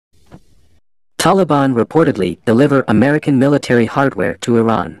Taliban reportedly deliver American military hardware to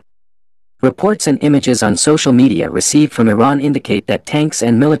Iran. Reports and images on social media received from Iran indicate that tanks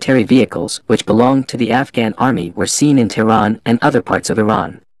and military vehicles which belonged to the Afghan army were seen in Tehran and other parts of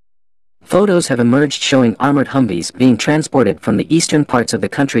Iran. Photos have emerged showing armored Humvees being transported from the eastern parts of the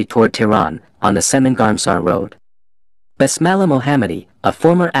country toward Tehran, on the Semen-Garmsar road. Basmala Mohammadi, a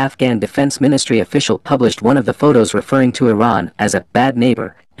former Afghan Defense Ministry official, published one of the photos referring to Iran as a bad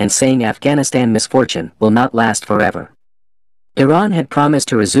neighbor, and saying Afghanistan misfortune will not last forever. Iran had promised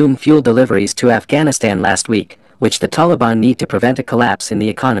to resume fuel deliveries to Afghanistan last week, which the Taliban need to prevent a collapse in the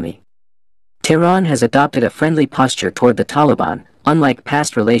economy. Tehran has adopted a friendly posture toward the Taliban, unlike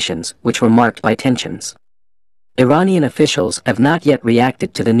past relations which were marked by tensions. Iranian officials have not yet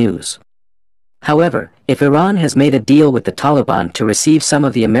reacted to the news. However, if Iran has made a deal with the Taliban to receive some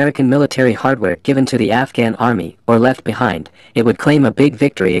of the American military hardware given to the Afghan army or left behind, it would claim a big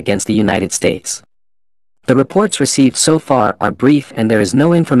victory against the United States. The reports received so far are brief and there is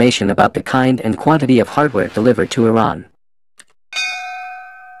no information about the kind and quantity of hardware delivered to Iran.